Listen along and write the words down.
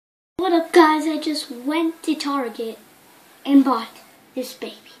What up, guys? I just went to Target and bought this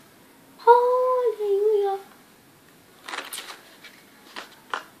baby. Hallelujah.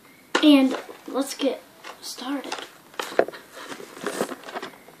 And let's get started.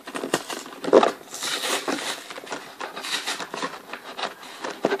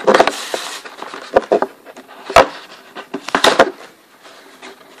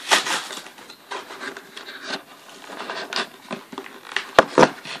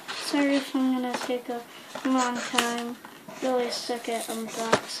 Sorry if I'm gonna take a long time. Really suck at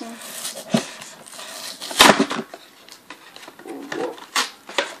unboxing.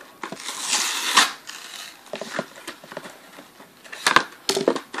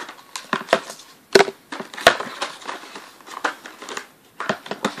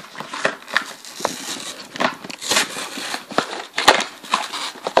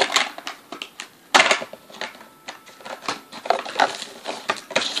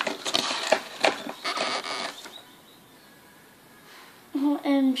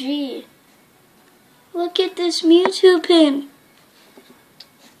 OMG. Look at this Mewtwo pin.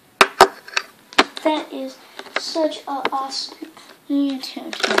 That is such an awesome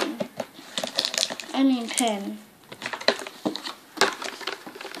Mewtwo pin. Pin.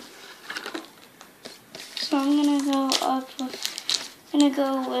 So I'm gonna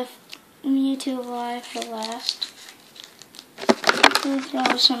go with Mewtwo Live for last. We'll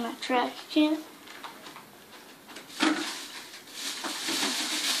throw some attraction.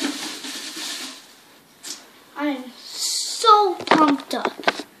 I'm so pumped up.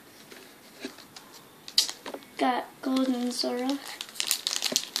 Got Golden Zora.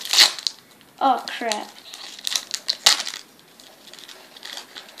 Oh crap.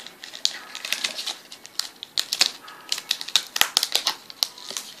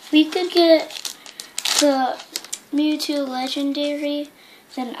 If we could get the Mewtwo Legendary,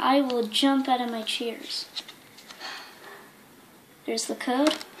 then I will jump out of my chairs. There's the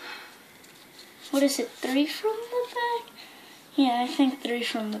code. What is it, 3 from the back? Yeah, I think 3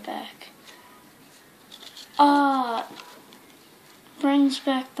 from the back. Brings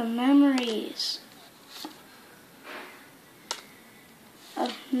back the memories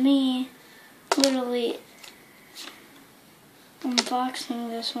of me literally unboxing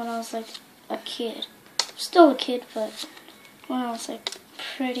this when I was like a kid. Still a kid, but when I was like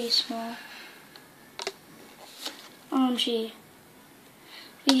pretty small. OMG.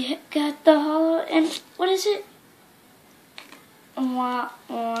 We got the holo, and what is it?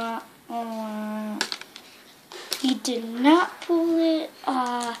 He did not pull it.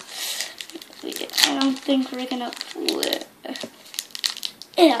 I don't think we're gonna pull it.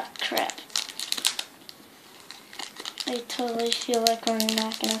 Yeah, crap. I totally feel like we're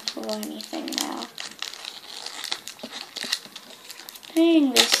not gonna pull anything now.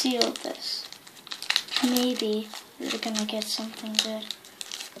 Dang, they sealed this. Maybe we're gonna get something good.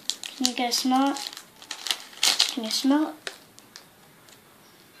 Can you guys smell it? Can you smell it?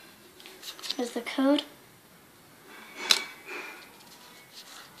 There's the code.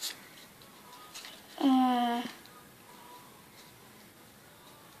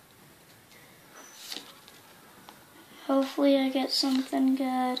 Hopefully I get something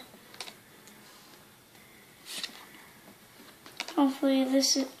good. Hopefully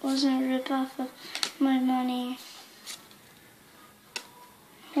this wasn't a rip-off of my money.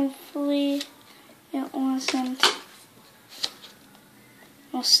 Hopefully it wasn't.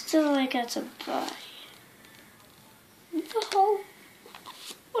 Well, still I got to buy. No.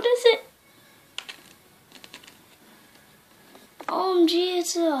 What is it? OMG,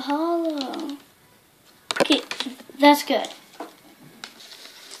 it's a holo. Okay, that's good.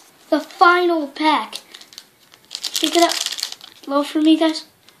 The final pack. Pick it up. Low for me, guys.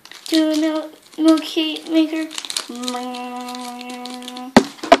 Do a milkshake maker.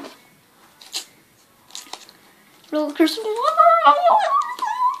 Roller coaster.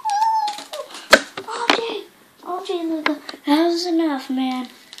 OJ, look. That was enough, man.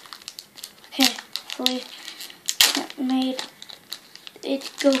 Okay, hopefully that made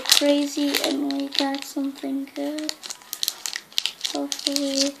it go crazy and we got something good.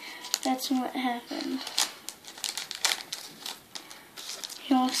 Hopefully that's what happened.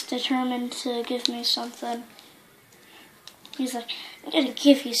 He was determined to give me something. He's like, I'm gonna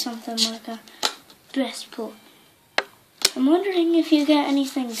give you something like a best pull. I'm wondering if you got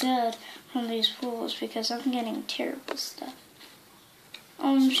anything good from these pulls because I'm getting terrible stuff.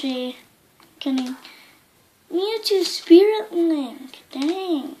 OMG, getting Mewtwo Spirit Link.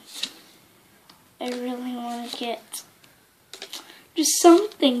 Dang. I really want to get just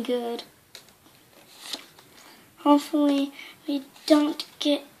something good. Hopefully we don't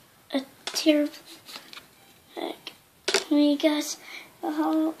get a terrible. We got,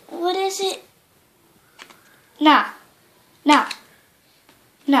 what is it? Nah.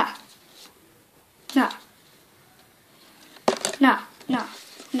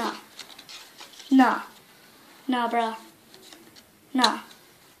 Nah, bruh. Nah.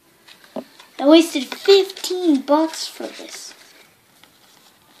 I wasted $15 for this.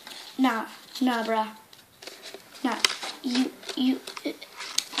 Nah, bruh. Nah, you, nah.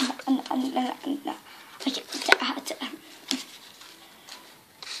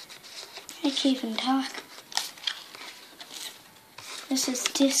 I can't even talk. This has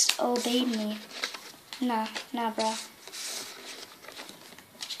disobeyed me. Nah, bruh.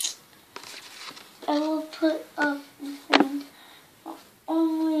 I will put up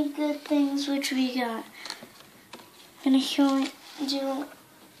only good things which we got. I'm gonna show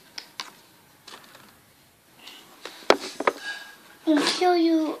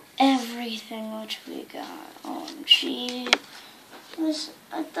you everything which we got. OMG.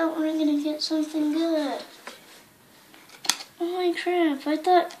 I thought we were gonna get something good. Holy crap, I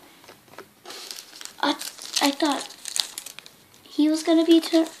thought he was gonna be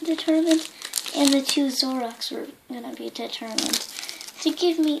determined and the 2 Zoroarks were gonna be determined to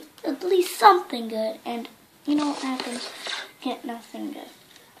give me at least something good, and you know what happens? Get nothing good.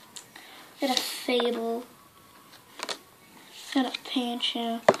 Got a Fable, got a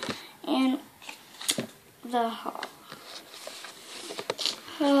Pinshu, and the Hawk.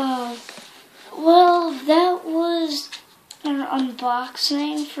 Oh, well, that was our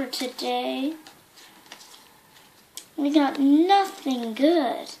unboxing for today. We got nothing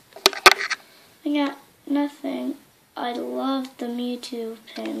good. We got nothing. I love the Mewtwo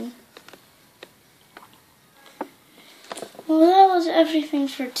pin. Well, that was everything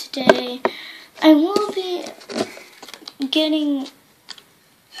for today. I will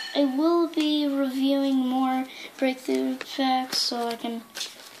be reviewing more breakthrough packs so I can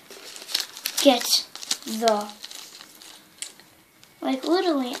get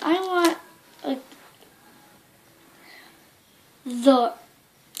literally, I want the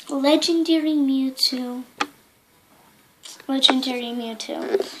Legendary Mewtwo.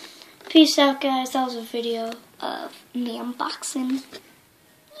 Peace out, guys. That was a video of me unboxing.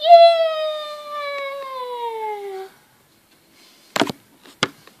 Yeah!